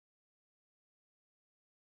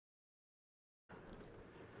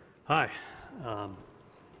Hi,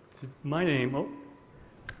 my name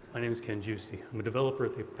is Ken Giusti. I'm a developer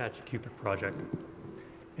at the Apache Cupid project,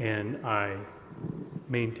 and I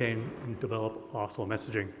maintain and develop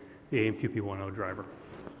Oslo.Messaging, the AMQP 1.0 driver.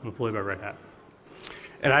 I'm employed by Red Hat.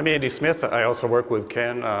 And I'm Andy Smith. I also work with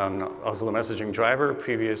Ken on Oslo.Messaging driver.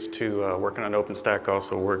 Previous to working on Openstack,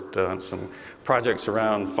 also worked on some projects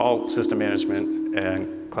around fault system management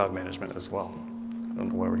and cloud management as well. I don't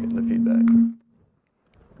know why we're getting the feedback.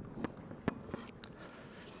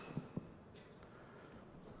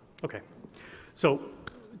 Okay, so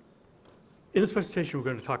in this presentation, we're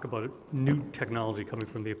going to talk about a new technology coming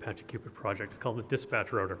from the Apache Cupid project. It's called the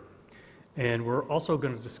dispatch router. And we're also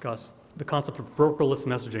going to discuss the concept of brokerless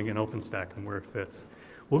messaging in Openstack and where it fits.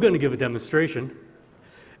 We're going to give a demonstration,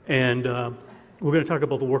 and we're going to talk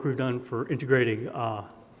about the work we've done for integrating the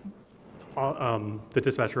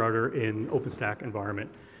dispatch router in OpenStack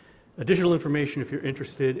environment. Additional information if you're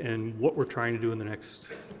interested in what we're trying to do in the next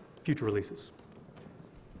future releases.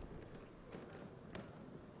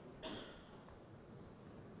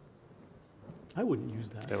 I wouldn't use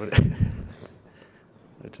that.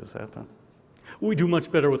 It just happened. We do much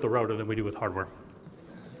better with the router than we do with hardware.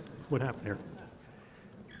 What happened here?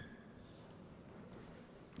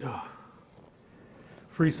 Oh.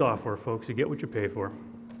 Free software, folks. You get what you pay for.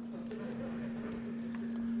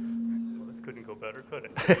 Well, this couldn't go better, could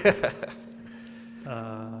it? Let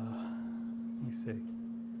me see.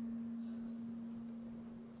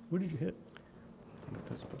 What did you hit?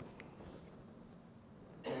 This button.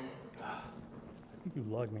 I think you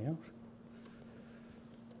logged me out.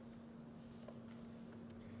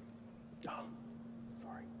 Oh,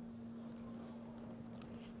 sorry.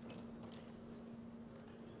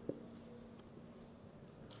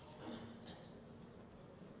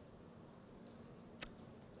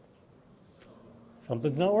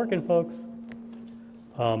 Something's not working, folks.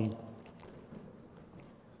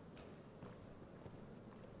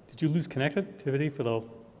 Did you lose connectivity for the...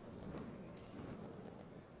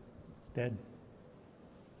 It's dead.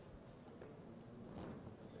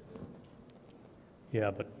 Yeah,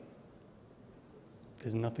 but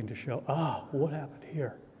there's nothing to show. Ah, what happened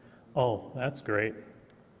here? Oh, that's great.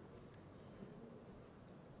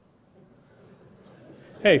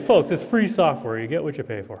 Hey, folks, it's free software. You get what you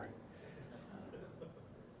pay for.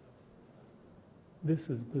 This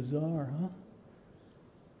is bizarre, huh?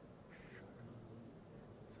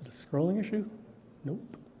 Is it a scrolling issue?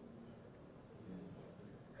 Nope.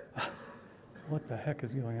 What the heck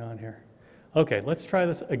is going on here? Okay, let's try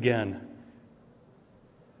this again.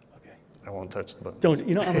 I won't touch the button. Don't,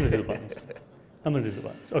 you know, I'm going to do the buttons. I'm going to do the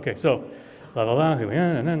buttons. Okay, so, la la la, Want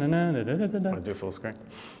to do full screen?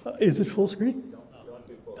 Is it full screen?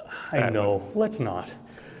 I know, let's not.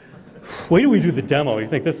 Wait till we do the demo, you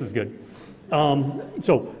think this is good.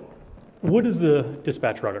 So, what is the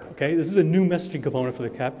dispatch router? Okay, this is a new messaging component for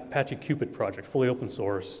the Apache Cupid project, fully open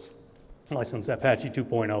source, licensed Apache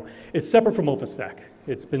 2.0. It's separate from OpenStack.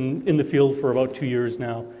 It's been in the field for about 2 years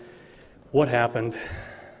now. What happened?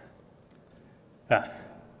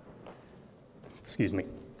 Excuse me.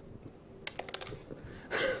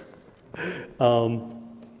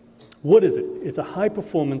 What is it? It's a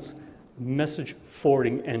high-performance message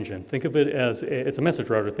forwarding engine. Think of it as, it's a message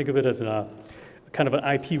router. Think of it as a kind of an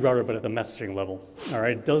IP router, but at the messaging level. All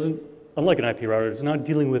right, it doesn't, unlike an IP router, it's not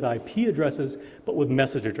dealing with IP addresses, but with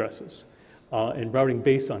message addresses and routing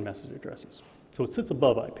based on message addresses. So it sits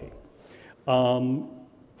above IP. And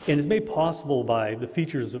it's made possible by the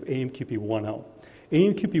features of AMQP 1.0.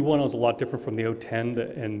 AMQP 1.0 is a lot different from the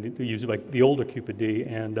 0.10 and used by the older QPD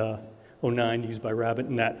and 0.9 used by Rabbit,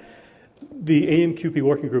 in that the AMQP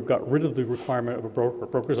working group got rid of the requirement of a broker.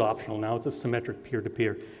 Broker's optional. Now it's a symmetric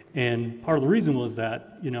peer-to-peer. And part of the reason was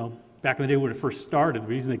that, you know, back in the day when it first started, the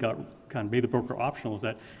reason they got kind of made the broker optional is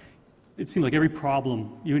that it seemed like every problem,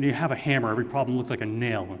 when you have a hammer, every problem looks like a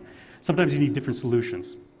nail. Sometimes you need different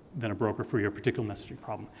solutions than a broker for your particular messaging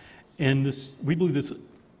problem. And this, we believe this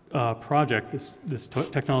project, this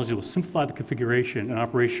technology will simplify the configuration and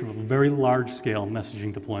operation of very large-scale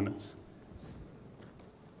messaging deployments.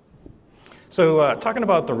 So talking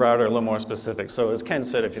about the router a little more specific. So as Ken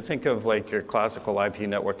said, if you think of like your classical IP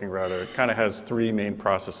networking router, it kind of has three main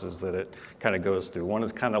processes that it kind of goes through. One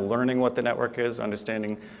is kind of learning what the network is,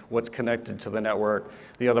 understanding what's connected to the network.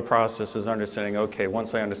 The other process is understanding, okay,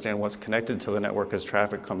 once I understand what's connected to the network as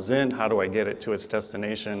traffic comes in, how do I get it to its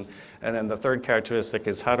destination? And then the third characteristic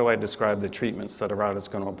is how do I describe the treatments that a router is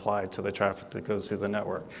going to apply to the traffic that goes through the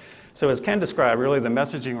network? So as Ken described, really the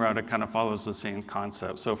messaging router kind of follows the same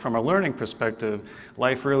concept. So from a learning perspective,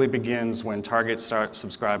 life really begins when targets start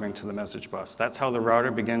subscribing to the message bus. That's how the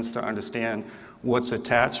router begins to understand what's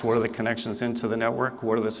attached, what are the connections into the network,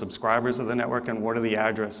 what are the subscribers of the network, and what are the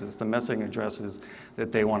addresses, the messaging addresses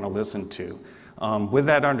that they want to listen to. With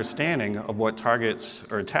that understanding of what targets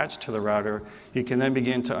are attached to the router, you can then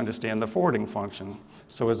begin to understand the forwarding function.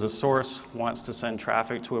 So as a source wants to send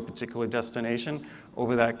traffic to a particular destination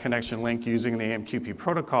over that connection link using the AMQP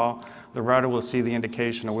protocol, the router will see the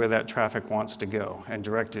indication of where that traffic wants to go and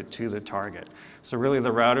direct it to the target. So really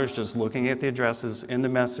the router is just looking at the addresses in the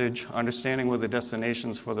message, understanding where the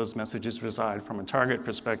destinations for those messages reside from a target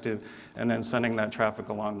perspective, and then sending that traffic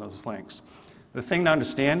along those links. The thing to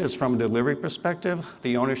understand is from a delivery perspective,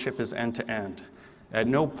 the ownership is end-to-end. At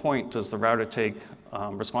no point does the router take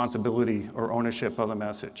responsibility or ownership of the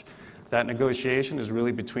message. That negotiation is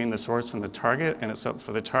really between the source and the target, and it's up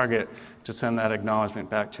for the target to send that acknowledgement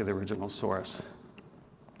back to the original source.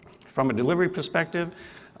 From a delivery perspective,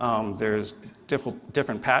 there's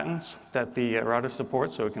different patterns that the router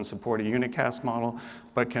supports, so it can support a unicast model,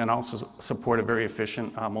 but can also support a very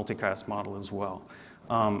efficient multicast model as well.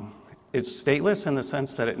 It's stateless in the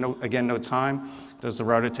sense that, again, no time does the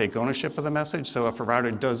router take ownership of the message. So if a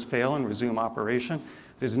router does fail and resume operation,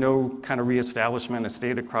 there's no kind of reestablishment of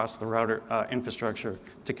state across the router infrastructure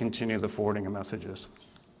to continue the forwarding of messages.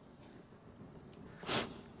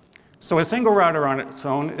 So a single router on its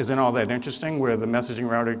own isn't all that interesting. Where the messaging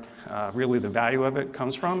router, really the value of it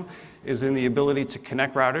comes from, is in the ability to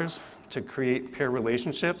connect routers to create peer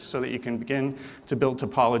relationships so that you can begin to build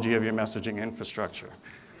topology of your messaging infrastructure.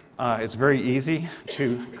 It's very easy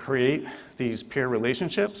to create these peer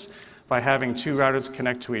relationships by having two routers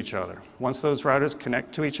connect to each other. Once those routers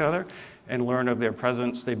connect to each other and learn of their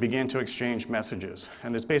presence, they begin to exchange messages.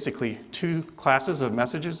 And there's basically two classes of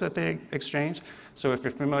messages that they exchange. So if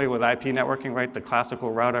you're familiar with IP networking, right, the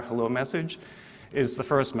classical router hello message is the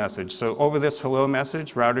first message. So over this hello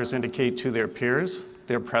message, routers indicate to their peers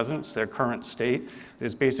their presence, their current state.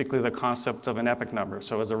 There's basically the concept of an epoch number.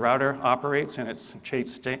 So as a router operates and its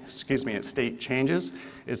state changes,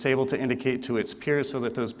 it's able to indicate to its peers so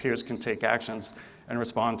that those peers can take actions and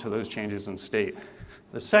respond to those changes in state.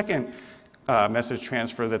 The second message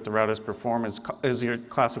transfer that the routers perform is your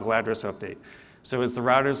classical address update. So as the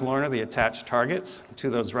routers learn of the attached targets to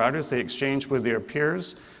those routers, they exchange with their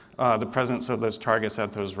peers the presence of those targets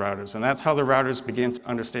at those routers. And that's how the routers begin to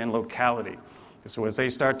understand locality. So as they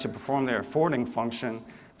start to perform their forwarding function,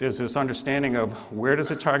 there's this understanding of where does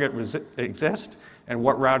a target exist and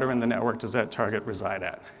what router in the network does that target reside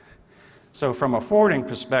at. So from a forwarding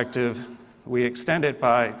perspective, we extend it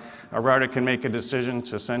by a router can make a decision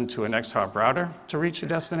to send to a next hop router to reach a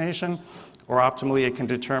destination, or optimally it can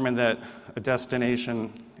determine that a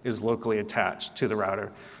destination is locally attached to the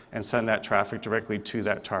router and send that traffic directly to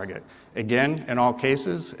that target. Again, in all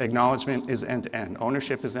cases, acknowledgement is end-to-end.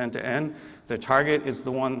 Ownership is end-to-end. The target is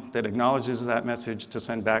the one that acknowledges that message to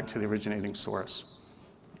send back to the originating source.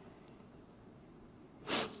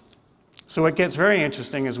 So what gets very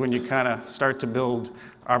interesting is when you kind of start to build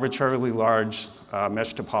arbitrarily large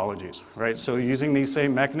mesh topologies, right? So using these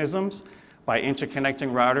same mechanisms, by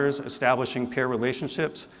interconnecting routers, establishing peer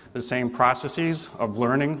relationships, the same processes of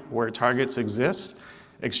learning where targets exist,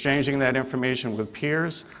 exchanging that information with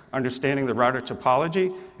peers, understanding the router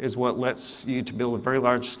topology is what lets you to build a very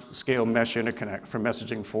large scale mesh interconnect for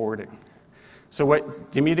messaging forwarding. So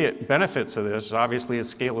what the immediate benefits of this obviously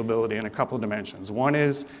is scalability in a couple of dimensions. One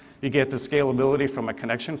is you get the scalability from a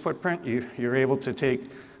connection footprint. You're able to take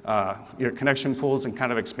your connection pools and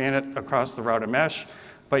kind of expand it across the router mesh.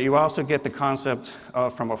 But you also get the concept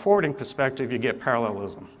of, from a forwarding perspective, you get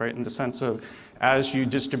parallelism, right? In the sense of, as you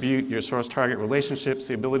distribute your source-target relationships,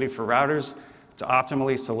 the ability for routers to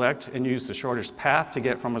optimally select and use the shortest path to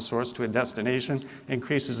get from a source to a destination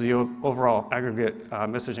increases the overall aggregate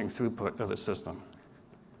messaging throughput of the system.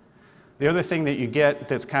 The other thing that you get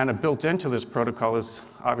that's kind of built into this protocol is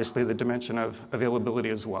obviously the dimension of availability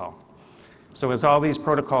as well. So as all these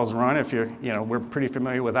protocols run, we're pretty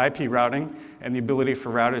familiar with IP routing and the ability for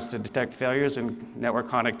routers to detect failures in network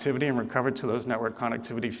connectivity and recover to those network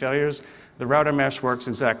connectivity failures. The router mesh works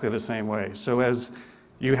exactly the same way. So as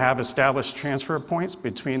you have established transfer points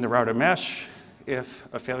between the router mesh, if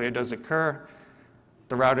a failure does occur,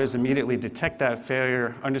 the routers immediately detect that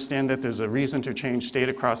failure, understand that there's a reason to change state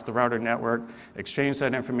across the router network, exchange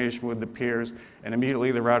that information with the peers, and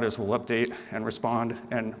immediately the routers will update and respond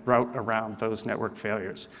and route around those network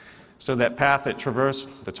failures. So that path that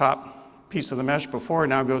traversed the top piece of the mesh before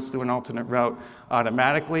now goes through an alternate route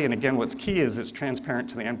automatically. And again, what's key is it's transparent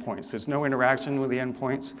to the endpoints. There's no interaction with the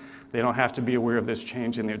endpoints. They don't have to be aware of this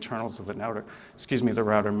change in the internals of the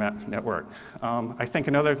router network. I think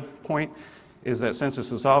another point is that since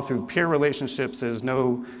this is all through peer relationships, there's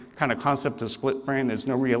no kind of concept of split brain, there's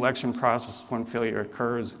no re-election process when failure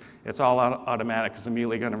occurs. It's all automatic. It's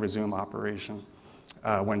immediately going to resume operation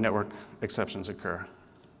when network exceptions occur.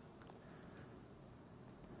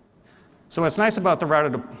 So what's nice about the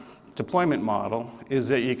router deployment model is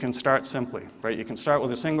that you can start simply, right? You can start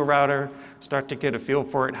with a single router, start to get a feel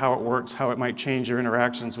for it, how it works, how it might change your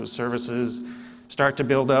interactions with services, start to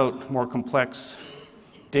build out more complex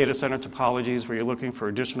data center topologies where you're looking for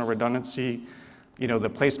additional redundancy. You know, the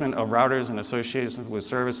placement of routers and associations with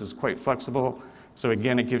service is quite flexible. So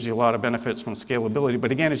again, it gives you a lot of benefits from scalability.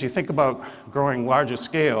 But again, as you think about growing larger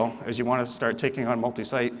scale, as you want to start taking on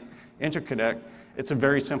multi-site interconnect, it's a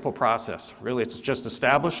very simple process. Really, it's just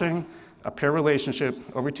establishing a peer relationship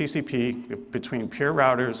over TCP between peer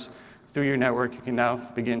routers through your network. You can now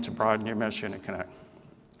begin to broaden your mesh interconnect.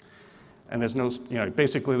 And there's no,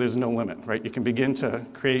 basically there's no limit, right? You can begin to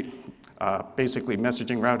create basically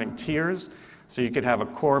messaging routing tiers. So you could have a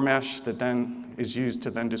core mesh that then is used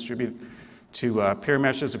to then distribute to peer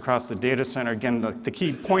meshes across the data center. Again, the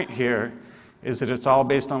key point here is that it's all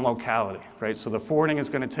based on locality, right? So the forwarding is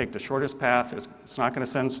going to take the shortest path. It's not going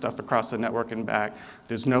to send stuff across the network and back.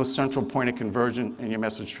 There's no central point of conversion in your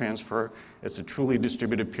message transfer. It's a truly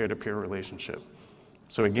distributed peer-to-peer relationship.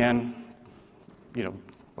 So again,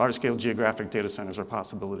 large-scale geographic data centers are a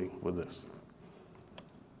possibility with this.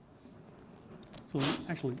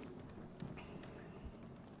 So actually,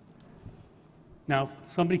 now if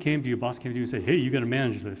somebody came to you, boss came to you and said, hey, you got to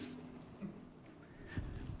manage this.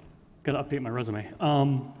 Got to update my resume.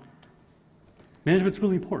 Management's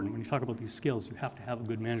really important. When you talk about these skills, you have to have a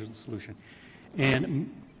good management solution.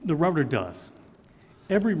 And the router does.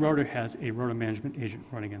 Every router has a router management agent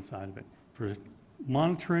running inside of it for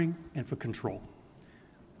monitoring and for control.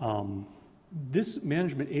 This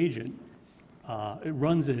management agent, it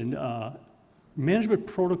runs in management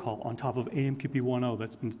protocol on top of AMQP 1.0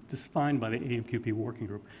 that's been defined by the AMQP working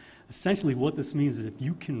group. Essentially, what this means is if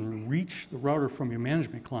you can reach the router from your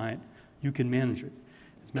management client, you can manage it.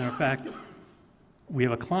 As a matter of fact, we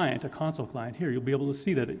have a client, a console client here. You'll be able to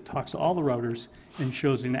see that it talks to all the routers and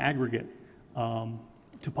shows an aggregate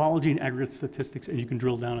topology and aggregate statistics, and you can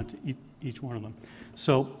drill down into each one of them.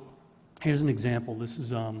 So here's an example. This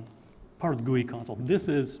is part of the GUI console. This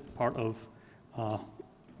is part of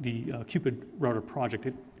the Cupid router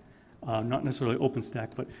project. Not necessarily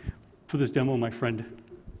OpenStack, but for this demo, my friend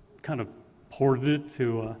kind of ported it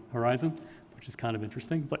to Horizon, which is kind of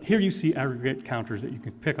interesting. But here you see aggregate counters that you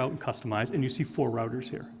can pick out and customize, and you see 4 routers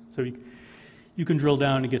here. So you can drill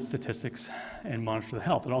down and get statistics and monitor the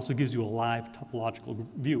health. It also gives you a live topological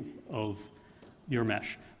view of your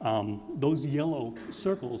mesh. Those yellow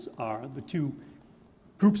circles are the 2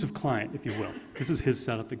 groups of client, if you will. This is his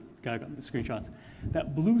setup, the guy got the screenshots.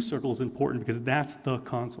 That blue circle is important because that's the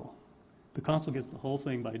console. The console gets the whole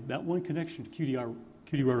thing by that one connection to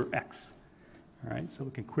QD router X. All right, so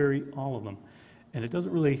it can query all of them. And it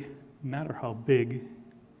doesn't really matter how big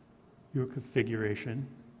your configuration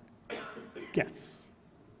gets.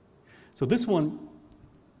 So this one,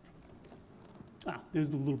 there's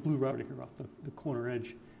the little blue router here off the corner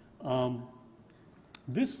edge.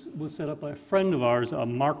 This was set up by a friend of ours,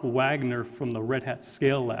 Mark Wagner from the Red Hat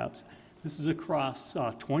Scale Labs. This is across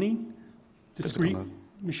 20 discrete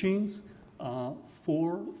machines,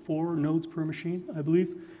 four nodes per machine, I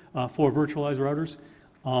believe, 4 virtualized routers.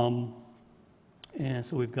 And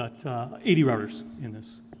so we've got 80 routers in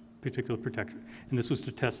this particular protector. And this was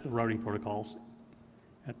to test the routing protocols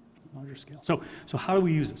at larger scale. So how do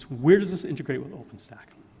we use this? Where does this integrate with OpenStack?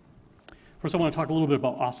 First, I want to talk a little bit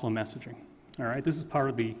about Oslo.Messaging. All right, this is part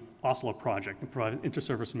of the Oslo project. It provides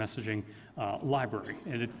inter-service messaging library.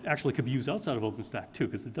 And it actually could be used outside of OpenStack too,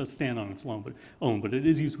 because it does stand on its own, but it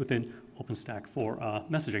is used within OpenStack for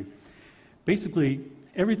messaging. Basically,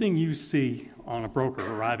 everything you see on a broker,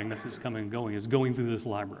 arriving messages coming and going, is going through this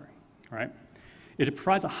library, right? It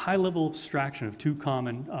provides a high-level abstraction of 2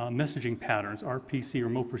 common messaging patterns, RPC,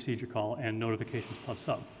 remote procedure call, and notifications pub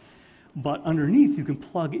sub. But underneath, you can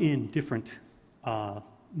plug in different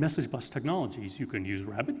message bus technologies. You can use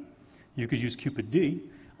Rabbit, you could use Cupid D,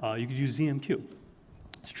 you could use ZMQ.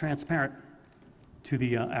 It's transparent to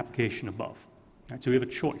the application above. Right? So we have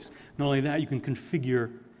a choice. Not only that, you can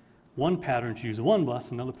configure one pattern to use one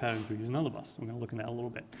bus, another pattern to use another bus. We're going to look at that a little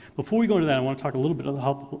bit. Before we go into that, I want to talk a little bit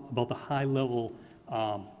about the high-level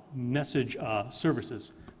message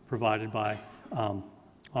services provided by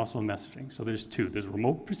Oslo.Messaging. So there's 2. There's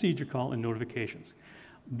remote procedure call and notifications.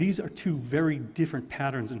 These are 2 very different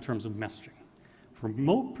patterns in terms of messaging. For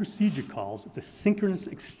remote procedure calls, it's a synchronous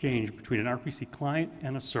exchange between an RPC client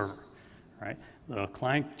and a server. Right? The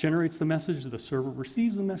client generates the message, the server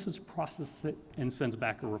receives the message, processes it, and sends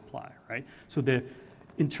back a reply, right? So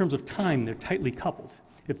in terms of time, they're tightly coupled.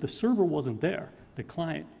 If the server wasn't there, the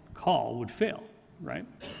client call would fail, right?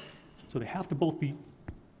 So they have to both be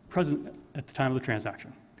present at the time of the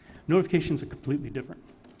transaction. Notifications are completely different,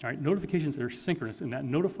 all right? Notifications are synchronous in that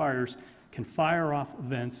notifiers can fire off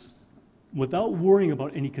events without worrying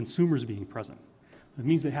about any consumers being present. It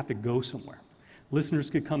means they have to go somewhere. Listeners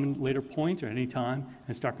could come in at a later point or at any time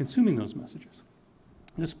and start consuming those messages.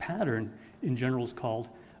 This pattern, in general, is called,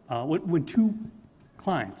 when two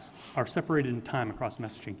clients are separated in time across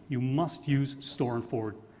messaging, you must use store and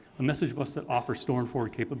forward, a message bus that offers store and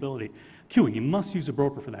forward capability. Queuing, you must use a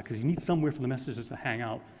broker for that because you need somewhere for the messages to hang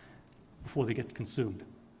out before they get consumed.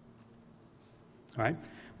 All right,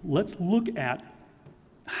 let's look at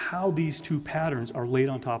how these two patterns are laid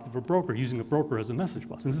on top of a broker, using a broker as a message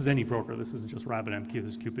bus. And this is any broker. This isn't just RabbitMQ. This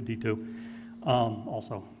is Cupid D2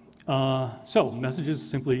 also. So messages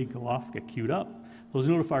simply go off, get queued up. Those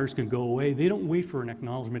notifiers can go away. They don't wait for an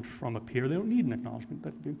acknowledgement from a peer. They don't need an acknowledgement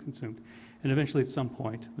that's been consumed. And eventually, at some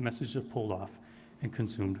point, the messages are pulled off and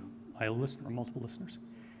consumed by a listener or multiple listeners.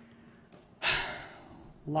 A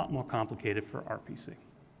lot more complicated for RPC.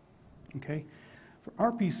 Okay?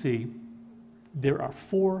 For RPC, there are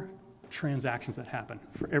 4 transactions that happen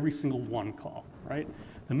for every single one call, right?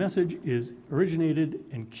 The message is originated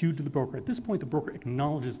and queued to the broker. At this point, the broker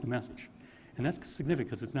acknowledges the message. And that's significant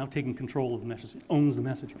because it's now taking control of the message, it owns the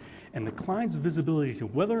message. And the client's visibility to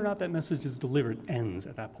whether or not that message is delivered ends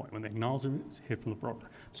at that point when the acknowledgement is hit from the broker.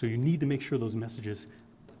 So you need to make sure those messages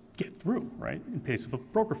get through, right? In case of a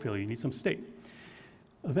broker failure, you need some state.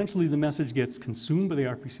 Eventually, the message gets consumed by the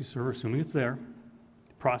RPC server, assuming it's there,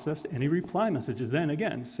 processed, and a reply message is then,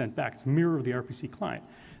 again, sent back. It's a mirror of the RPC client.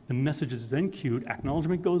 The message is then queued,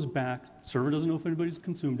 acknowledgement goes back, server doesn't know if anybody's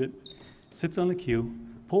consumed it, sits on the queue,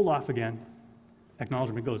 pulled off again,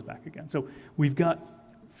 acknowledgement goes back again. So we've got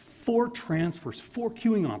 4 transfers, 4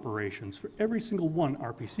 queuing operations for every single one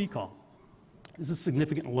RPC call. This is a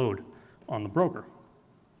significant load on the broker,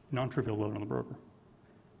 non-trivial load on the broker.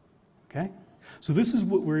 Okay? So this is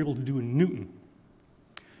what we're able to do in Newton.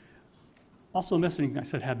 Also, messaging, I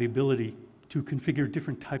said, had the ability to configure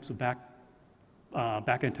different types of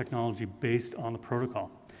back-end technology based on the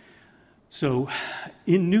protocol. So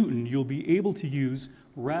in Newton, you'll be able to use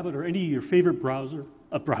Rabbit or any of your favorite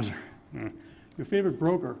your favorite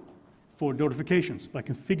broker for notifications by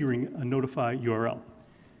configuring a notify URL.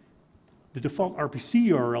 The default RPC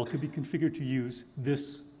URL could be configured to use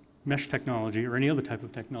this mesh technology or any other type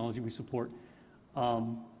of technology we support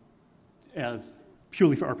as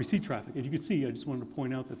purely for RPC traffic. And you can see, I just wanted to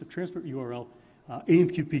point out that the transport URL,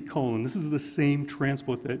 AMQP : this is the same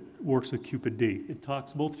transport that works with Cupid D. It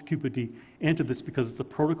talks both to Cupid D and to this because it's a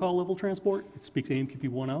protocol level transport. It speaks AMQP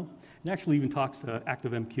 1.0. It actually even talks to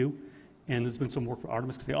ActiveMQ. And there's been some work for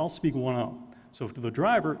Artemis because they all speak 1.0. So to the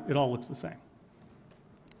driver, it all looks the same.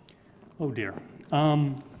 Oh dear.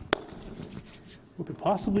 What could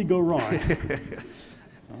possibly go wrong?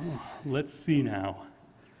 Let's see now.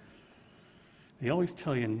 They always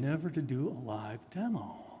tell you never to do a live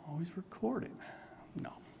demo. Always record it.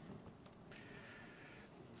 No.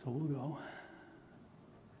 So we'll go.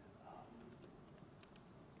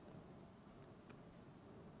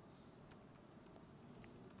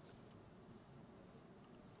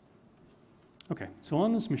 Okay, so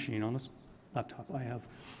on this machine, on this laptop, I have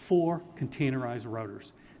 4 containerized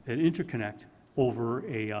routers that interconnect over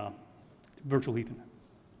a virtual Ethernet.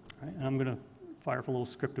 Right? And I'm going to fire up a little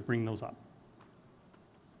script to bring those up.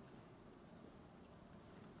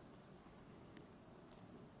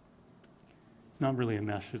 It's not really a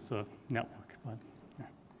mesh, it's a network. But, yeah.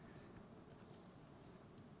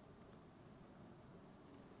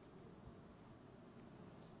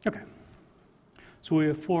 Okay. So we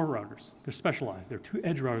have 4 routers. They're specialized. There are 2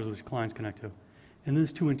 edge routers which clients connect to, and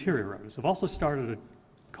there's 2 interior routers. I've also started a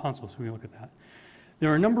console, so we can look at that.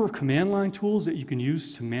 There are a number of command line tools that you can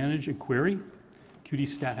use to manage and query.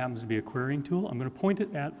 QDstat happens to be a querying tool. I'm going to point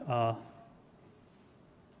it at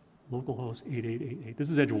localhost 8888. This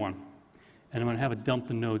is edge 1, and I'm going to have it dump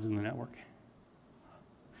the nodes in the network.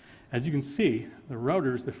 As you can see, the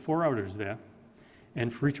routers, there are 4 routers there,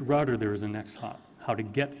 and for each router there is a next hop, how to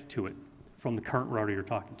get to it from the current router you're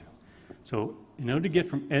talking to. So in order to get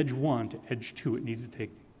from edge 1 to edge 2, it needs to take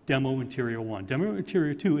demo interior 1. Demo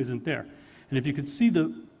interior 2 isn't there. And if you could see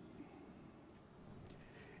the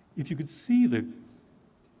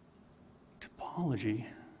topology,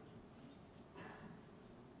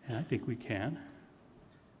 and I think we can,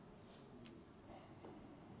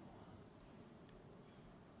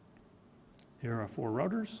 there are 4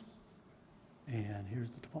 routers, And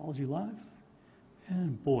here's the topology live.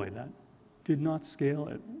 And boy, that did not scale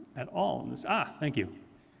at all. In this. Thank you.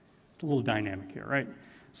 It's a little dynamic here, right?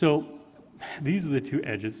 So these are the two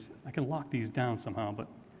edges. I can lock these down somehow, but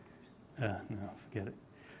no, forget it.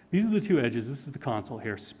 These are the two edges. This is the console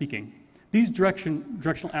here speaking. These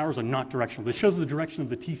directional arrows are not directional. This shows the direction of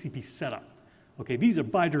the TCP setup. Okay, these are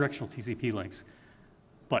bidirectional TCP links.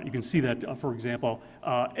 But you can see that, for example,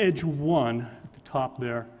 edge 1 at the top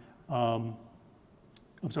there, I'm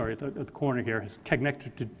sorry, at the corner here, is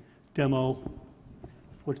connected to demo.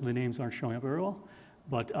 Unfortunately, the names aren't showing up very well,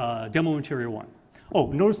 but demo interior 1. Oh,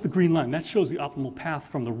 notice the green line. That shows the optimal path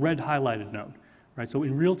from the red highlighted node. Right? So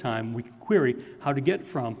in real time, we can query how to get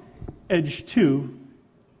from edge 2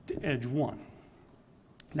 to edge 1.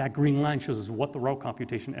 That green line shows us what the route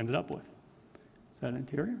computation ended up with. Is that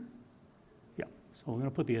interior? Yeah. So we're going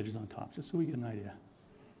to put the edges on top just so we get an idea.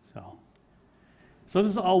 So this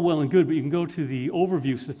is all well and good, but you can go to the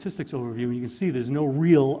overview, statistics overview, and you can see there's no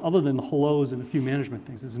real, other than the hellos and a few management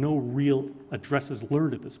things, there's no real addresses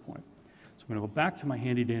learned at this point. So I'm going to go back to my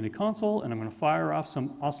handy dandy console, and I'm going to fire off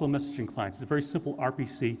some Oslo.Messaging clients. It's a very simple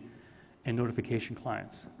RPC and notification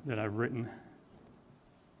clients that I've written.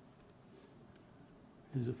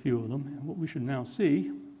 There's a few of them. And what we should now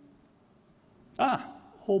see, a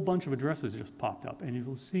whole bunch of addresses just popped up. And you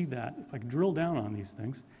will see that if I can drill down on these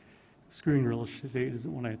things, the screen real estate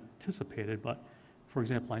isn't what I anticipated, but for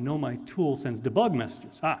example, I know my tool sends debug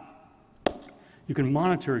messages. You can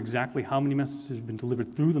monitor exactly how many messages have been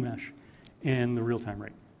delivered through the mesh and the real-time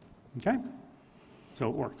rate. Okay? So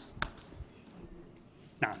it works.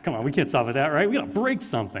 Now, come on, we can't stop at that, right? We gotta break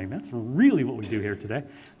something. That's really what we do here today.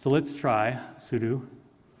 So let's try sudo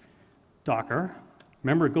docker.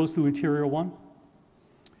 Remember, it goes through interior 1.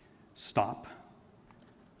 Stop.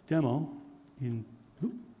 Demo in,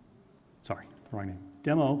 sorry, wrong name.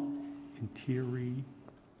 Demo interior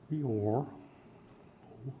 1.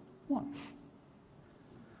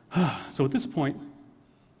 So at this point,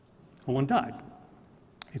 1 died.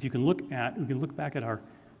 If you can look at, we can look back at our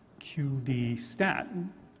QD stat,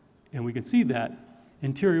 and we can see that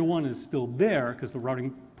interior 1 is still there because the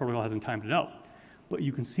routing protocol hasn't timed it out. But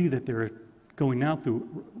you can see that they're going now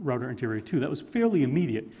through router interior 2. That was fairly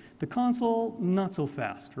immediate. The console, not so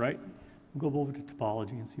fast, right? We'll go over to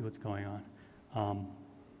topology and see what's going on.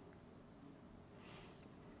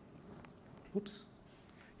 Whoops.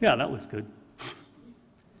 Yeah, that looks good.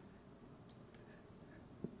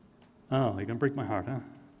 Oh, you're gonna break my heart, huh?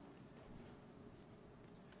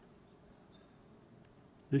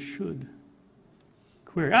 This should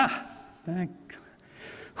query. Thank.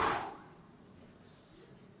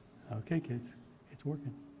 Okay, kids, it's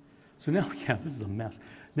working. So now we have, this is a mess.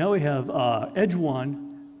 Now we have edge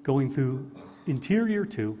 1 going through interior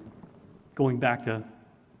 2, going back to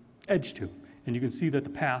edge 2. And you can see that the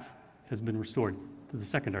path has been restored to the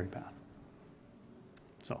secondary path.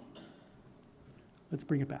 So let's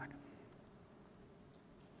bring it back.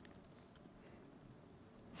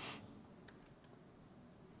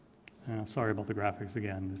 Sorry about the graphics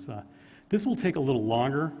again. This will take a little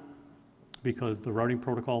longer because the routing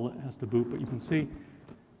protocol has to boot, but you can see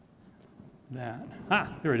that,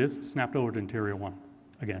 there it is, snapped over to interior 1.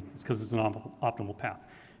 Again, it's because it's an optimal path.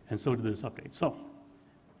 And so did this update. So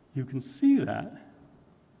you can see that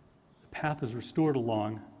the path is restored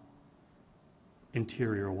along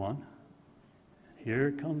interior 1.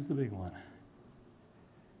 Here comes the big one.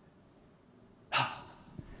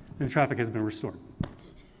 And the traffic has been restored.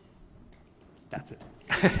 That's it.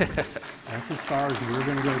 That's as far as we're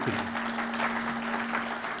going to go today.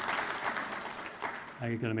 Now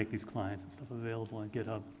you're going to make these clients and stuff available on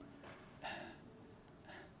GitHub.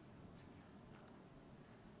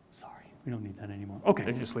 Sorry, we don't need that anymore. Okay.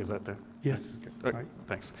 Can you just leave that there? Yes. Okay. Right.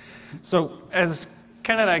 Thanks. So as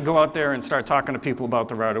Ken and I go out there and start talking to people about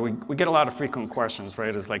the router, we get a lot of frequent questions,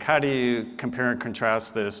 right? It's like, how do you compare and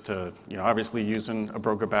contrast this to, obviously using a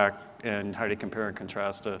broker back, and how do you compare and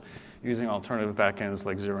contrast to using alternative backends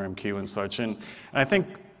like RabbitMQ and such? And I think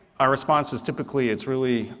our response is typically it's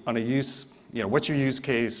really on a use, what's your use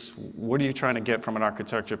case? What are you trying to get from an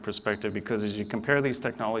architecture perspective? Because as you compare these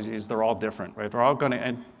technologies, they're all different, right? They're all going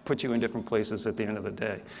to put you in different places at the end of the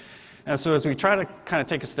day. And so as we try to kind of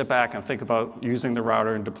take a step back and think about using the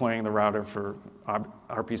router and deploying the router for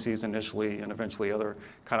RPCs initially and eventually other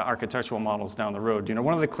kind of architectural models down the road,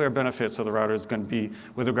 one of the clear benefits of the router is going to be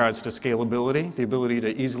with regards to scalability. The ability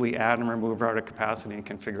to easily add and remove router capacity and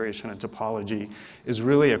configuration and topology is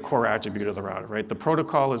really a core attribute of the router, right? The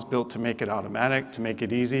protocol is built to make it automatic, to make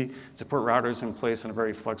it easy, to put routers in place in a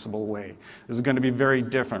very flexible way. This is going to be very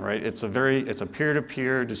different, right? It's a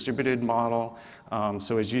peer-to-peer distributed model.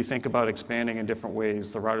 So as you think about expanding in different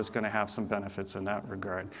ways, the router is going to have some benefits in that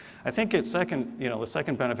regard. I think the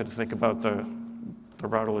second benefit to think about the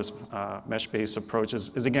routerless mesh-based approach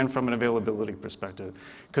is again from an availability perspective.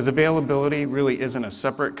 Because availability really isn't a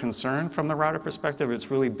separate concern from the router perspective, it's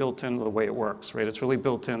really built into the way it works, right? It's really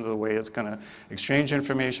built into the way it's going to exchange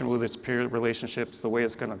information with its peer relationships, the way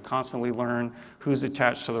it's going to constantly learn who's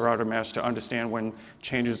attached to the router mesh to understand when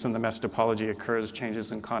changes in the mesh topology occurs,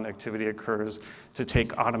 changes in connectivity occurs, to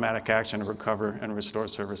take automatic action to recover and restore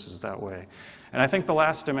services that way. And I think the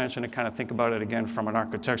last dimension to kind of think about it again from an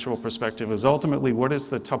architectural perspective is ultimately what is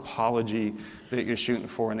the topology that you're shooting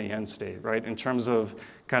for in the end state, right? In terms of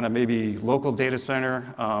kind of maybe local data center,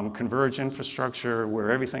 converged infrastructure,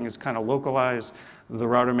 where everything is kind of localized, the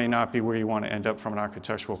router may not be where you want to end up from an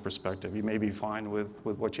architectural perspective. You may be fine with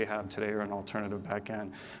what you have today or an alternative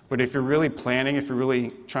backend. But if you're really planning, if you're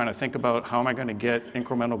really trying to think about how am I going to get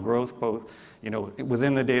incremental growth, both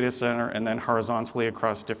within the data center and then horizontally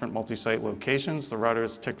across different multi-site locations, the router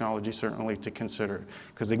is technology certainly to consider.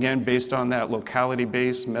 Because again, based on that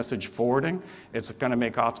locality-based message forwarding, it's going to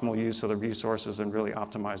make optimal use of the resources and really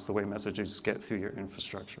optimize the way messages get through your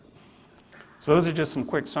infrastructure. So those are just some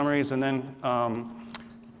quick summaries. And then,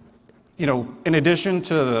 in addition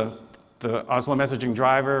to the Oslo.Messaging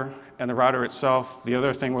driver and the router itself, the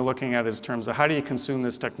other thing we're looking at is in terms of how do you consume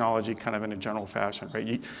this technology kind of in a general fashion,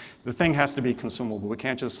 right? The thing has to be consumable. We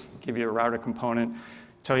can't just give you a router component,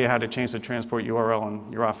 tell you how to change the transport URL,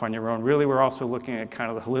 and you're off on your own. Really, we're also looking at kind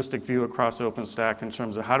of the holistic view across Openstack in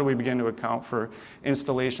terms of how do we begin to account for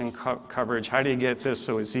installation coverage? How do you get this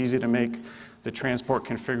so it's easy to make the transport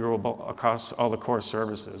configurable across all the core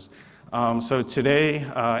services? So today,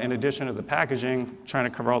 in addition to the packaging, trying to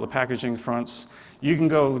cover all the packaging fronts, you can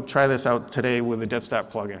go try this out today with the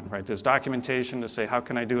DevStack plugin, right? There's documentation to say how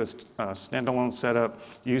can I do a standalone setup,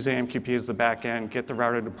 use AMQP as the back end, get the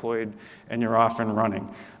router deployed, and you're off and running.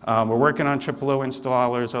 We're working on OO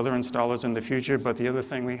installers, other installers in the future, but the other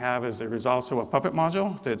thing we have is there is also a Puppet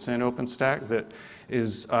module that's in Openstack that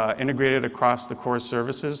is integrated across the core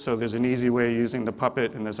services. So there's an easy way using the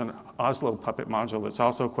Puppet, and there's an Oslo Puppet module that's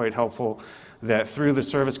also quite helpful, that through the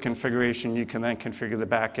service configuration, you can then configure the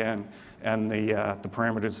back end and the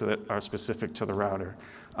parameters that are specific to the router.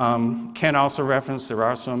 Ken also referenced there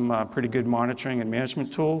are some pretty good monitoring and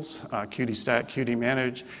management tools, QDStat,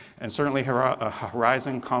 QDManage, and certainly a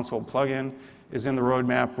Horizon console plugin is in the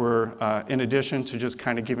roadmap where, in addition to just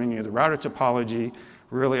kind of giving you the router topology,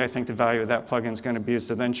 really I think the value of that plugin is going to be is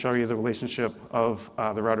to then show you the relationship of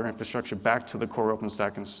the router infrastructure back to the core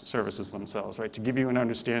OpenStack and services themselves, right? To give you an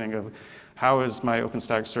understanding of how is my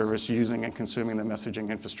OpenStack service using and consuming the messaging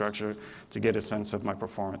infrastructure to get a sense of my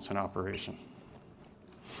performance and operation.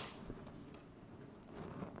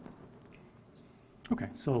 Okay,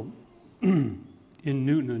 so in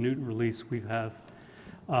Newton, the Newton release, this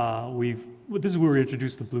is where we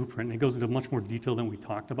introduced the blueprint, and it goes into much more detail than we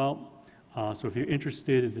talked about. So if you're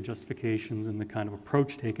interested in the justifications and the kind of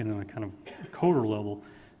approach taken on a kind of coder level,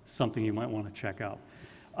 something you might want to check out.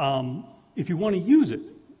 If you want to use it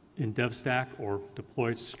in DevStack or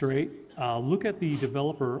deploy it straight, look at the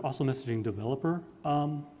Oslo.Messaging developer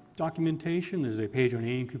documentation. There's a page on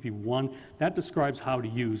AMQP 1 that describes how to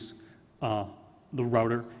use the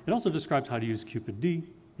router. It also describes how to use Cupid-D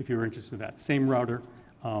if you're interested in that. Same router,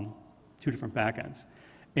 two different backends.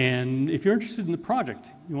 And if you're interested in the project,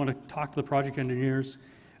 you want to talk to the project engineers,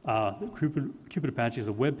 Cupid Apache has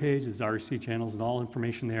a web page, there's REC channels and all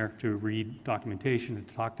information there to read documentation and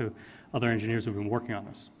to talk to other engineers who've been working on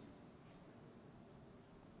this.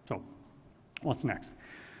 So, what's next?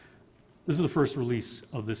 This is the first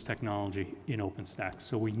release of this technology in OpenStack,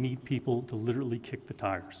 so we need people to literally kick the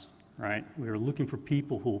tires, right? We're looking for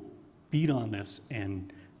people who'll beat on this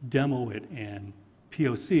and demo it and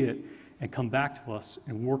POC it and come back to us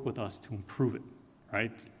and work with us to improve it,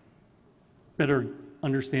 right? Better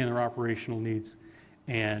understand their operational needs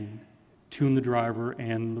and tune the driver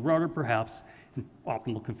and the router perhaps in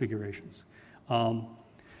optimal configurations.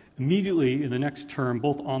 Immediately in the next term,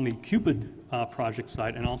 both on the Cupid project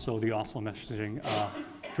side and also the Oslo.Messaging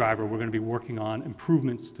driver, we're going to be working on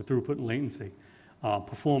improvements to throughput and latency,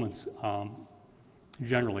 performance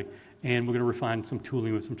generally, and we're going to refine some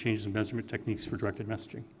tooling with some changes in measurement techniques for directed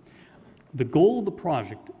messaging. The goal of the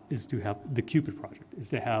project is to have, the Cupid project, is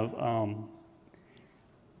to have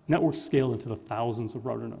network scale into the thousands of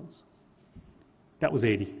router nodes. That was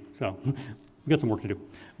 80, so we got some work to do.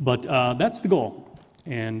 But that's the goal,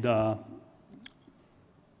 and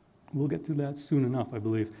we'll get to that soon enough, I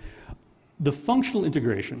believe. The functional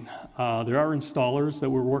integration, there are installers that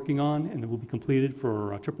we're working on and that will be completed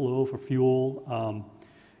for OO, for Fuel,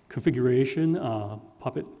 configuration,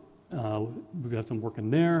 Puppet, we've got some work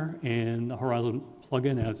in there, and the Horizon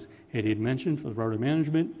plugin, as Eddie had mentioned, for the router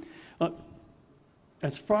management.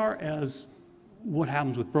 As far as what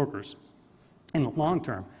happens with brokers, in the long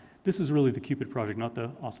term, this is really the Cupid project, not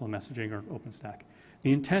the Oslo.Messaging or Openstack.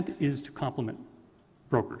 The intent is to complement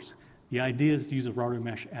brokers. The idea is to use a router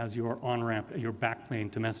mesh as your on-ramp, your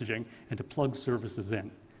backplane to messaging, and to plug services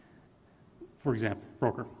in. For example,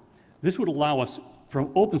 broker. This would allow us, from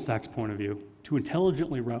OpenStack's point of view, to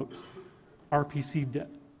intelligently route RPC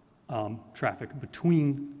traffic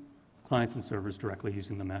between clients and servers directly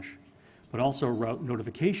using the mesh, but also route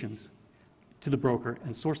notifications to the broker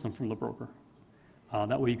and source them from the broker.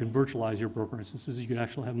 That way you can virtualize your broker instances. You can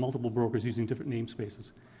actually have multiple brokers using different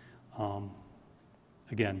namespaces.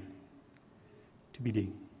 Again,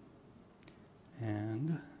 TBD.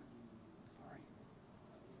 And, sorry.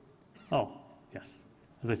 Oh, yes.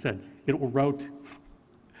 As I said, it will route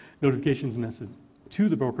notifications message to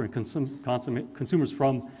the broker, and consumers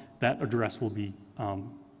from that address will be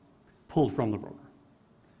pulled from the broker.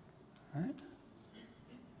 All right.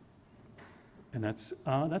 And that's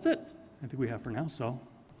it. I think we have for now, so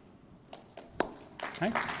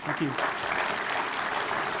thanks. Thank you.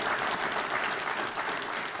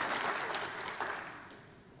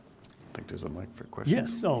 I think there's a mic for questions.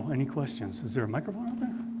 Yes, oh, any questions? Is there a microphone out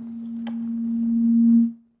there?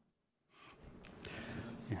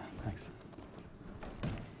 Yeah, thanks.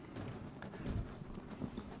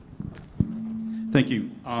 Thank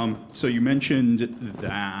you. So you mentioned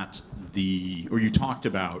that you talked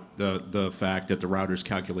about the fact that the routers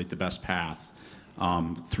calculate the best path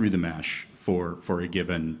through the mesh for a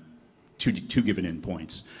given two given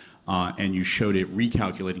endpoints, and you showed it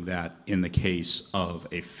recalculating that in the case of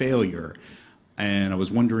a failure. And I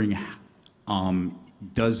was wondering,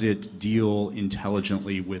 does it deal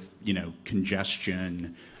intelligently with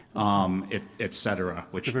congestion, et cetera?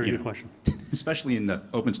 Which That's a very good question, especially in the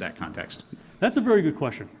OpenStack context. That's a very good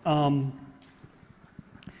question.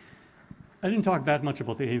 I didn't talk that much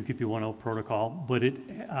about the AMQP 1.0 protocol, but it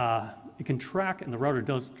can track, and the router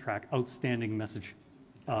does track, outstanding message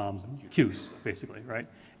queues, basically, right?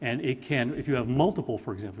 And it can, if you have multiple,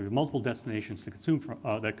 for example, if you have multiple destinations to consume from,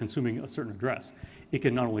 that consuming a certain address, it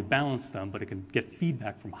can not only balance them, but it can get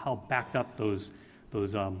feedback from how backed up those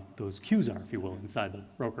queues are, if you will, inside the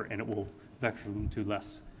broker, and it will vector them to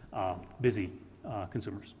less busy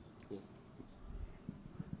consumers.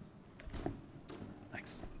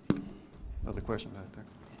 Thanks. Another question back there.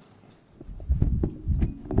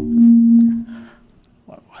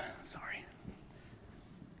 Whoa, sorry.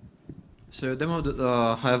 So you demoed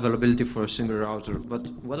high availability for a single router, but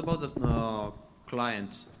what about the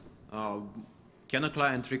client? Can a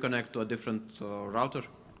client reconnect to a different router?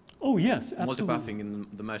 Oh, yes, absolutely. Multipathing in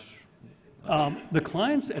the mesh. The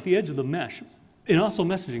clients at the edge of the mesh, in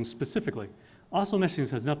Oslo.Messaging specifically, Oslo.Messaging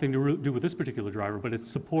has nothing to do with this particular driver, but it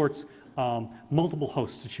supports multiple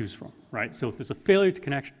hosts to choose from, right? So if there's a failure to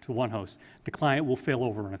connect to one host, the client will fail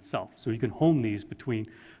over on itself. So you can home these between,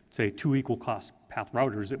 say, two equal cost path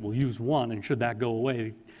routers. It will use one, and should that go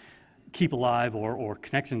away, keep alive or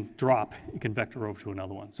connection drop, it can vector over to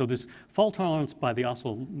another one. So there's fault tolerance by the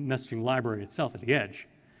Oslo.Messaging library itself at the edge,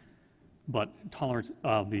 but tolerance,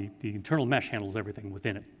 the internal mesh handles everything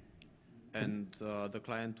within it. And the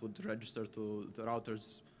client would register to the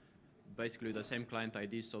routers basically the same client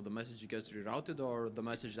ID, so the message gets rerouted, or the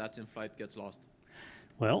message that's in flight gets lost?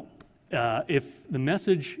 Well, if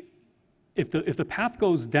the path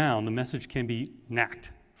goes down, the message can be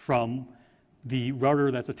nacked from the router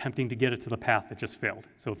that's attempting to get it to the path that just failed.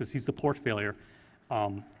 So if it sees the port failure,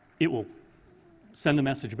 it will send the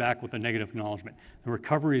message back with a negative acknowledgement. The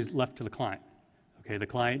recovery is left to the client. Okay, the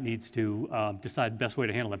client needs to decide the best way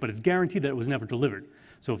to handle it, but it's guaranteed that it was never delivered.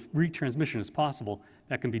 So if retransmission is possible,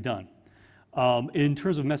 that can be done. In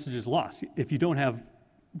terms of messages lost, if you don't have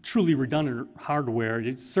truly redundant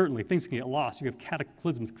hardware, certainly things can get lost. You have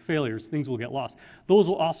cataclysmic failures, things will get lost. Those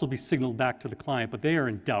will also be signaled back to the client, but they are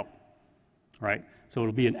in doubt, right? So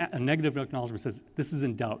it'll be a negative acknowledgement that says, this is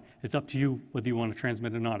in doubt. It's up to you whether you want to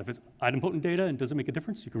transmit it or not. If it's idempotent data and doesn't make a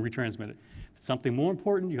difference, you can retransmit it. If it's something more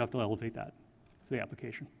important, you have to elevate that to the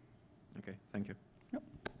application. Okay, thank you. Yep.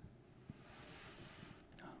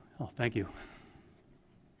 Oh, thank you.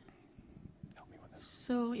 Help me with this.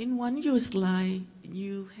 So in one of your slide,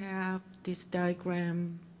 you have this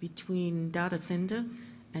diagram between data center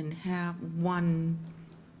and have one,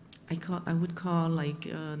 I would call like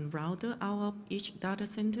a router out of each data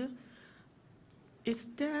center. Is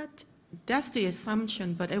that's the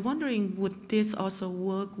assumption, but I'm wondering, would this also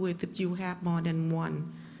work with if you have more than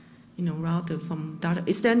one router from data?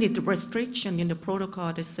 Is there any restriction in the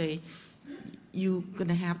protocol that say you're going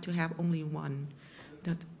to have only one?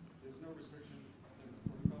 There's no restriction in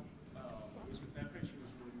the protocol. That picture was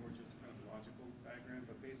really more just kind of a logical diagram,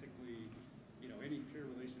 but basically, any peer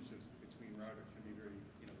relationships between router can be very,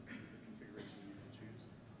 is the configuration you can choose.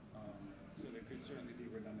 So there could certainly be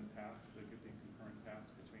redundant paths. There could be concurrent paths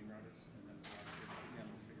between routers, and then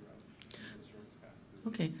we'll figure out the shortest path.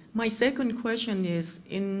 Okay. My second question is,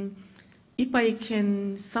 if I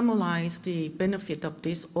can summarize the benefit of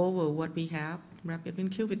this over what we have,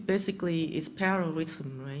 RabbitMQ, it basically is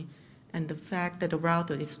parallelism, right? And the fact that the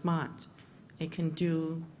router is smart, it can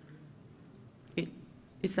do it.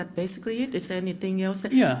 Is that basically it? Is there anything else?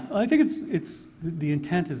 Yeah, I think it's the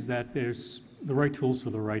intent is that there's the right tools for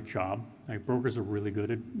the right job. Like brokers are really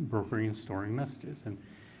good at brokering and storing messages, and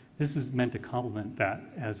this is meant to complement that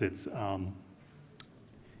as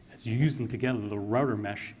as you use them together, the router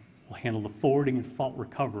mesh will handle the forwarding and fault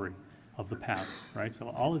recovery of the paths, right? So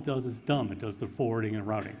all it does is dumb. It does the forwarding and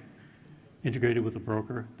routing. Integrated with a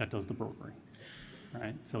broker, that does the brokering,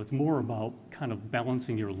 right? So it's more about kind of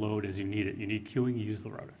balancing your load as you need it. You need queuing, you use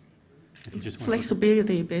the router. If you just want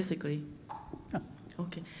Flexibility, basically. Yeah.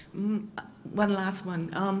 Okay. One last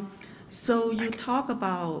one. So you talk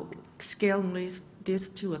about scaling this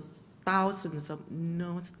to thousands of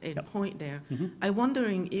nodes and point there. I'm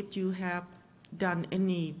wondering if you have done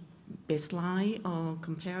any baseline or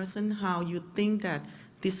comparison, how you think that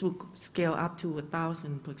this will scale up to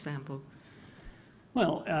 1,000, for example?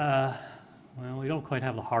 Well, we don't quite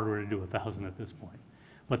have the hardware to do 1,000 at this point.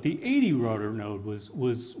 But the 80 router node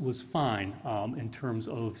was fine in terms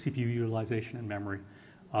of CPU utilization and memory.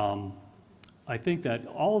 I think that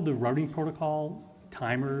all of the routing protocol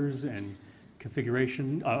timers and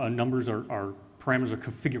configuration numbers parameters are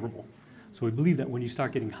configurable. So we believe that when you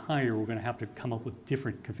start getting higher, we're going to have to come up with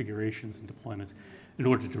different configurations and deployments in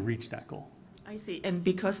order to reach that goal. I see. And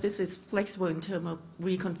because this is flexible in terms of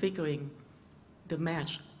reconfiguring the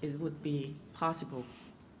mesh, it would be possible.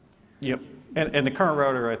 Yep. And the current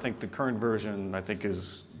router, I think the current version, I think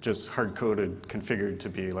is just hard-coded, configured to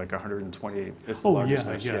be like 128. It's the largest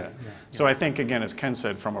mesh yet. So I think, again, as Ken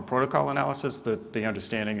said, from a protocol analysis, the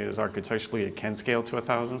understanding is architecturally it can scale to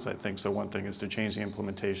 1,000. I think so. One thing is to change the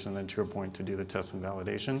implementation, and then to your point, to do the test and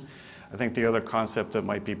validation. I think the other concept that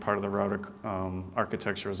might be part of the router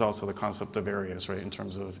architecture is also the concept of areas, right? In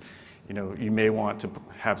terms of, you may want to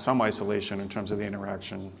have some isolation in terms of the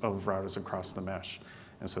interaction of routers across the mesh.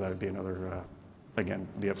 And so that would be another, again,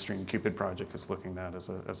 the upstream Cupid project is looking at as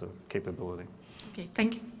a capability. Okay,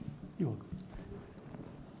 thank you. You're welcome.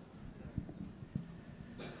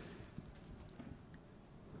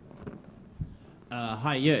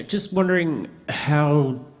 Hi, yeah, just wondering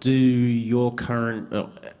how do your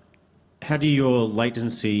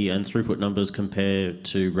latency and throughput numbers compare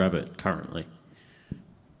to Rabbit currently?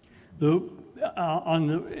 On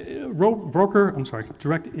the broker,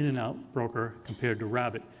 direct in and out broker compared to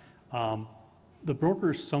Rabbit, the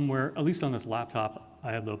broker is somewhere, at least on this laptop,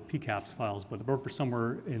 I have the PCAPs files, but the broker is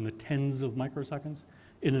somewhere in the tens of microseconds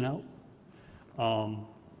in and out.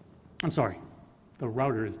 The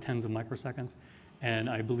router is tens of microseconds, and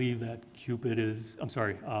I believe that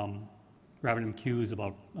RabbitMQ is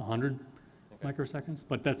about 100 microseconds,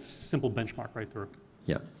 but that's simple benchmark right through.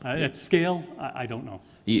 Yeah. At scale, I don't know.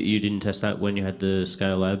 You didn't test that when you had the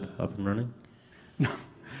Scale Lab up and running? No,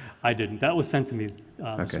 I didn't. That was sent to me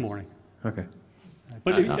this morning. Okay.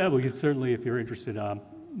 But we could certainly, if you're interested,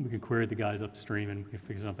 we could query the guys upstream and we could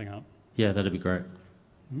figure something out. Yeah, that'd be great. Are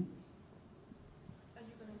you going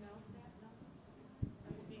to announce that numbers?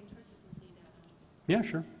 I would be interested to see that also. Yeah,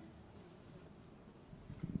 sure.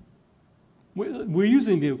 We're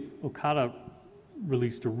using the Okada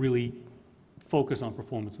release to really focus on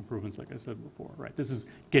performance improvements, like I said before, right? This is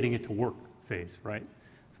getting it to work phase, right?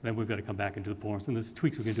 So then we've got to come back and do the performance, and there's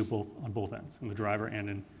tweaks we can do on both ends, in the driver and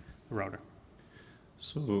in the router.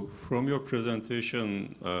 So from your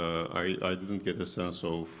presentation, I didn't get a sense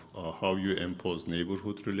of how you impose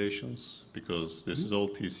neighborhood relations, because this is all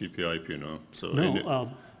TCP/IP now. So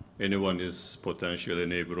anyone is potentially a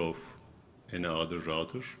neighbor of any other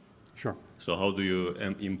router. Sure. So how do you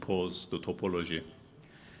impose the topology?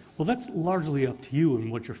 Well, that's largely up to you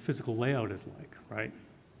and what your physical layout is like, right?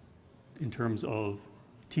 In terms of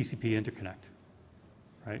TCP interconnect,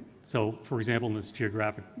 right? So, for example, in this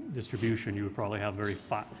geographic distribution, you would probably have very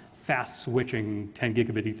fast switching 10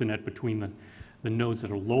 gigabit Ethernet between the nodes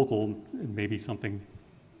that are local, and maybe something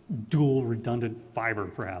dual redundant fiber,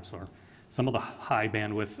 perhaps, or some of the high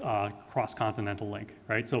bandwidth cross-continental link,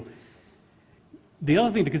 right? So The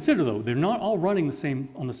other thing to consider, though, they're not all running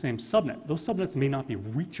on the same subnet. Those subnets may not be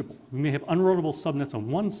reachable. We may have unroutable subnets on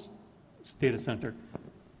one data center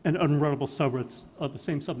and unroutable subnets of the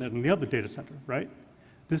same subnet in the other data center, right?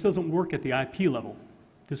 This doesn't work at the IP level.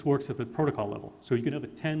 This works at the protocol level. So you can have a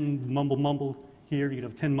 10 mumble here, you can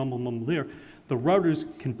have 10 mumble there. The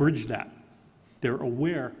routers can bridge that. They're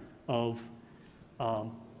aware of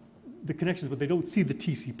the connections, but they don't see the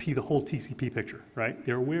TCP, the whole TCP picture, right?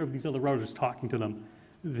 They're aware of these other routers talking to them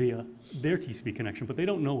via their TCP connection, but they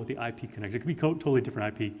don't know what the IP connection. It could be totally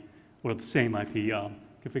different IP or the same IP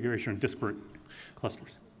configuration in disparate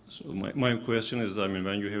clusters. So my question is, I mean,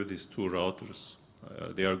 when you have these two routers,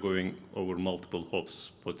 they are going over multiple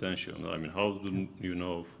hops potential. I mean, how do you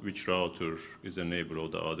know which router is a neighbor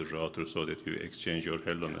of the other router so that you exchange your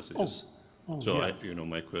hello messages? So yeah.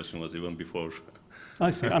 My question was even before. I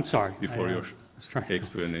see. I'm sorry. Before your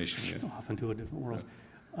explanation. Yeah. Off into a different world.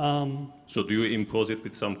 So do you impose it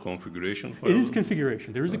with some configuration file? It is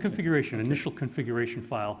configuration. There is a configuration, initial configuration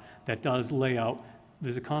file that does lay out.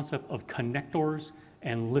 There's a concept of connectors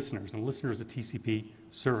and listeners. And listener is a TCP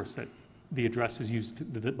service that the address is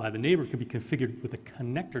used by the neighbor can be configured with a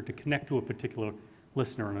connector to connect to a particular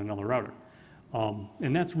listener on another router.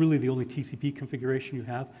 And that's really the only TCP configuration you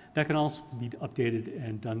have. That can also be updated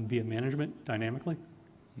and done via management dynamically.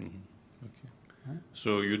 Mm-hmm. Okay. Right.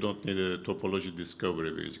 So you don't need a topology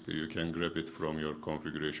discovery, basically. You can grab it from your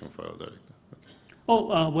configuration file directly. Okay.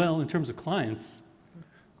 Oh, well, in terms of clients.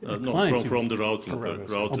 No, clients from the routing.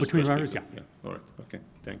 Routers between routers, yeah. All right. Okay.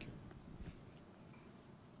 Thank you.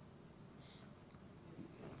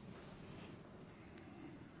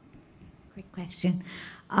 Quick question.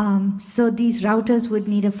 So these routers would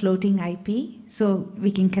need a floating IP, so we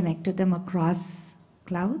can connect to them across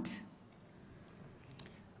clouds?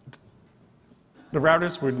 The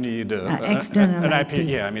routers would need an IP.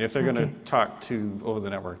 Yeah, I mean, if they're going to talk to over the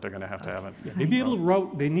network, they're going to have it. Yeah, they'd be able to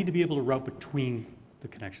route. They need to be able to route between the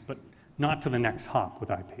connections, but not to the next hop with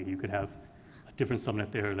IP. You could have a different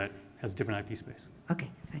subnet there that has different IP space. Okay,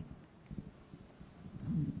 fine.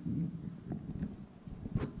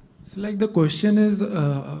 So like the question is,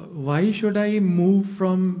 why should I move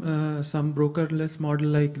from some brokerless model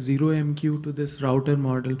like 0MQ to this router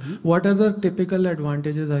model? Mm-hmm. What are the typical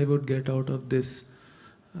advantages I would get out of this?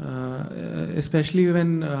 Especially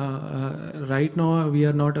when right now we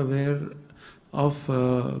are not aware of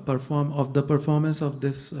the performance of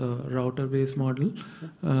this router-based model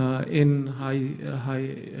in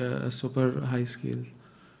super high scales.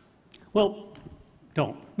 Well,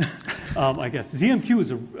 don't. I guess ZMQ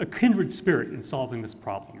is a kindred spirit in solving this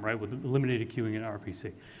problem, right, with eliminated queuing in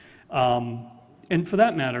RPC. And for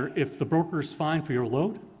that matter, if the broker is fine for your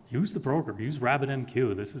load, use the broker, use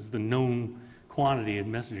RabbitMQ. This is the known quantity in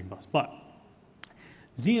messaging bus. But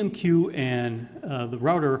ZMQ and the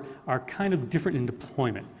router are kind of different in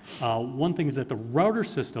deployment. One thing is that the router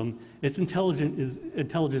system, its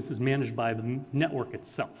intelligence is managed by the network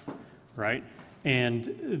itself, right?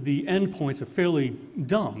 And the endpoints are fairly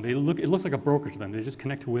dumb. It looks like a broker to them. They just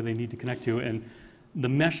connect to where they need to connect to, and the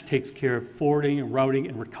mesh takes care of forwarding and routing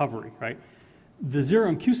and recovery, right? The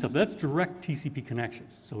 0MQ stuff, that's direct TCP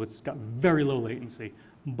connections, so it's got very low latency.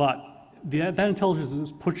 But that intelligence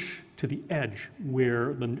is pushed to the edge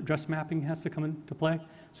where the address mapping has to come into play.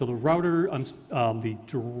 So the router, the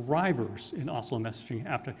drivers in Oslo.Messaging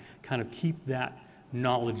have to kind of keep that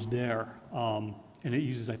knowledge there. And it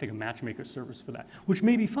uses, I think, a matchmaker service for that, which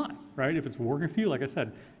may be fine, right? If it's working for you, like I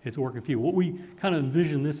said, it's working for you. What we kind of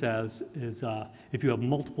envision this as is if you have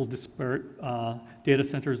multiple disparate data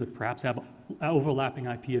centers that perhaps have overlapping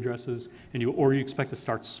IP addresses, and you expect to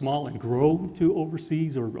start small and grow to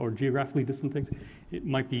overseas or geographically distant things, it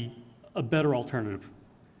might be a better alternative.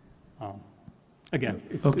 Again,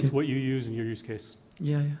 it's what you use in your use case.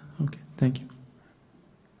 Yeah, okay, thank you.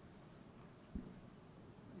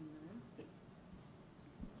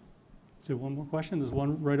 Is there one more question? There's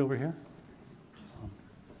one right over here.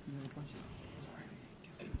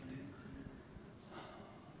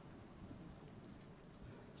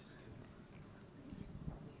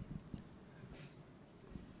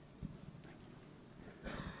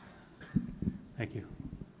 Thank you.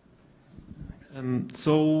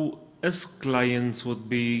 So as clients would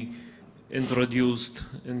be introduced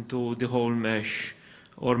into the whole mesh,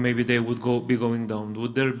 or maybe they would be going down,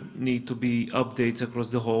 would there need to be updates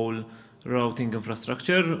across the whole routing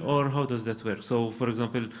infrastructure, or how does that work? So for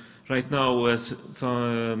example, right now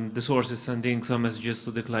the source is sending some messages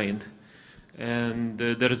to the client, and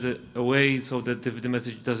there is a way so that if the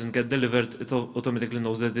message doesn't get delivered, it automatically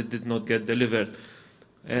knows that it did not get delivered.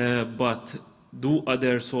 But do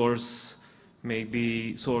other source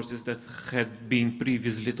maybe sources that had been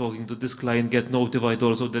previously talking to this client get notified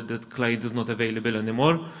also that that client is not available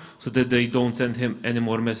anymore, so that they don't send him any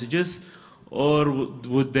more messages? Or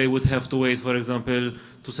would they have to wait, for example,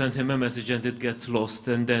 to send him a message and it gets lost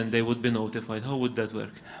and then they would be notified? How would that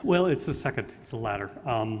work? Well, it's the second, it's the latter.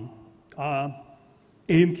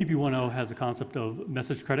 AMQP 1.0 has a concept of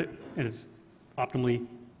message credit, and it's optimally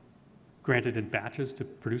granted in batches to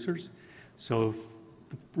producers. So if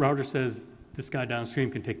the router says this guy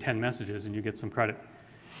downstream can take 10 messages and you get some credit,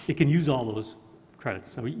 it can use all those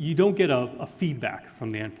credits. So you don't get a feedback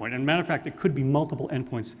from the endpoint. And matter of fact, it could be multiple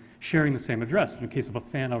endpoints sharing the same address in the case of a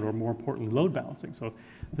fan out or, more importantly, load balancing. So if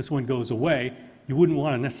this one goes away, you wouldn't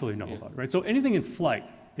want to necessarily know about it, right? So anything in flight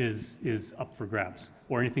is up for grabs,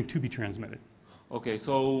 or anything to be transmitted. Okay,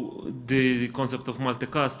 so the concept of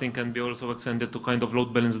multicasting can be also extended to kind of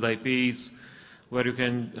load balanced IPs, where you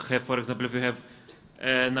can have, for example, if you have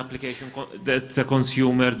an application that's a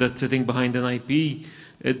consumer that's sitting behind an IP,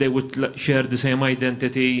 they would share the same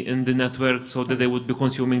identity in the network so that they would be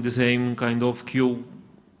consuming the same kind of queue,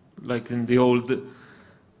 like in the old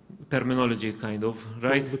terminology, kind of,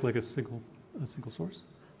 right? Does it look like a single source?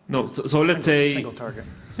 No, so let's say... Single target.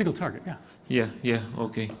 Single target, yeah. Yeah,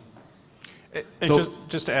 okay. And So-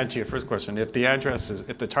 just to add to your first question, if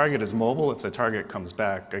the target is mobile, if the target comes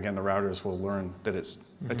back, again, the routers will learn that it's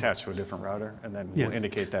attached to a different router, and then Yes. will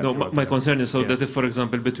indicate that. No, throughout my the- concern is so Yeah. that if, for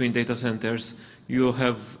example, between data centers, you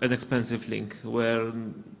have an expensive link where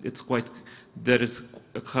there is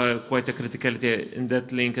quite a criticality in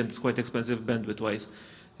that link and it's quite expensive bandwidth-wise.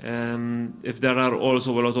 If there are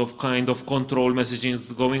also a lot of kind of control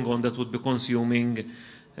messagings going on that would be consuming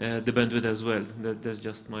the bandwidth as well. That's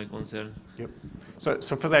just my concern. Yep.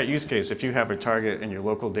 So for that use case, if you have a target in your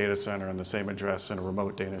local data center on the same address in a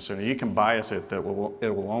remote data center, you can bias it that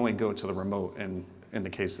it will only go to the remote in the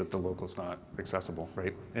case that the local's not accessible,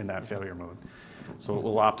 right, in that failure mode. So it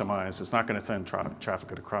will optimize. It's not going to send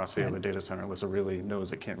traffic across the other data center unless it really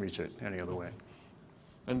knows it can't reach it any other way.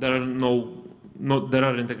 And there are there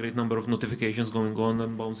aren't a great number of notifications going on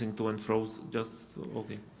and bouncing to and fro. Just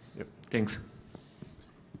okay. Yep. Thanks.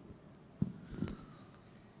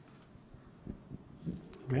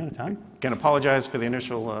 We out of time? Again, apologize for the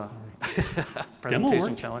initial Demo presentation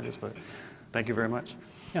worked. challenges, but thank you very much.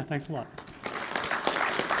 Yeah, thanks a lot.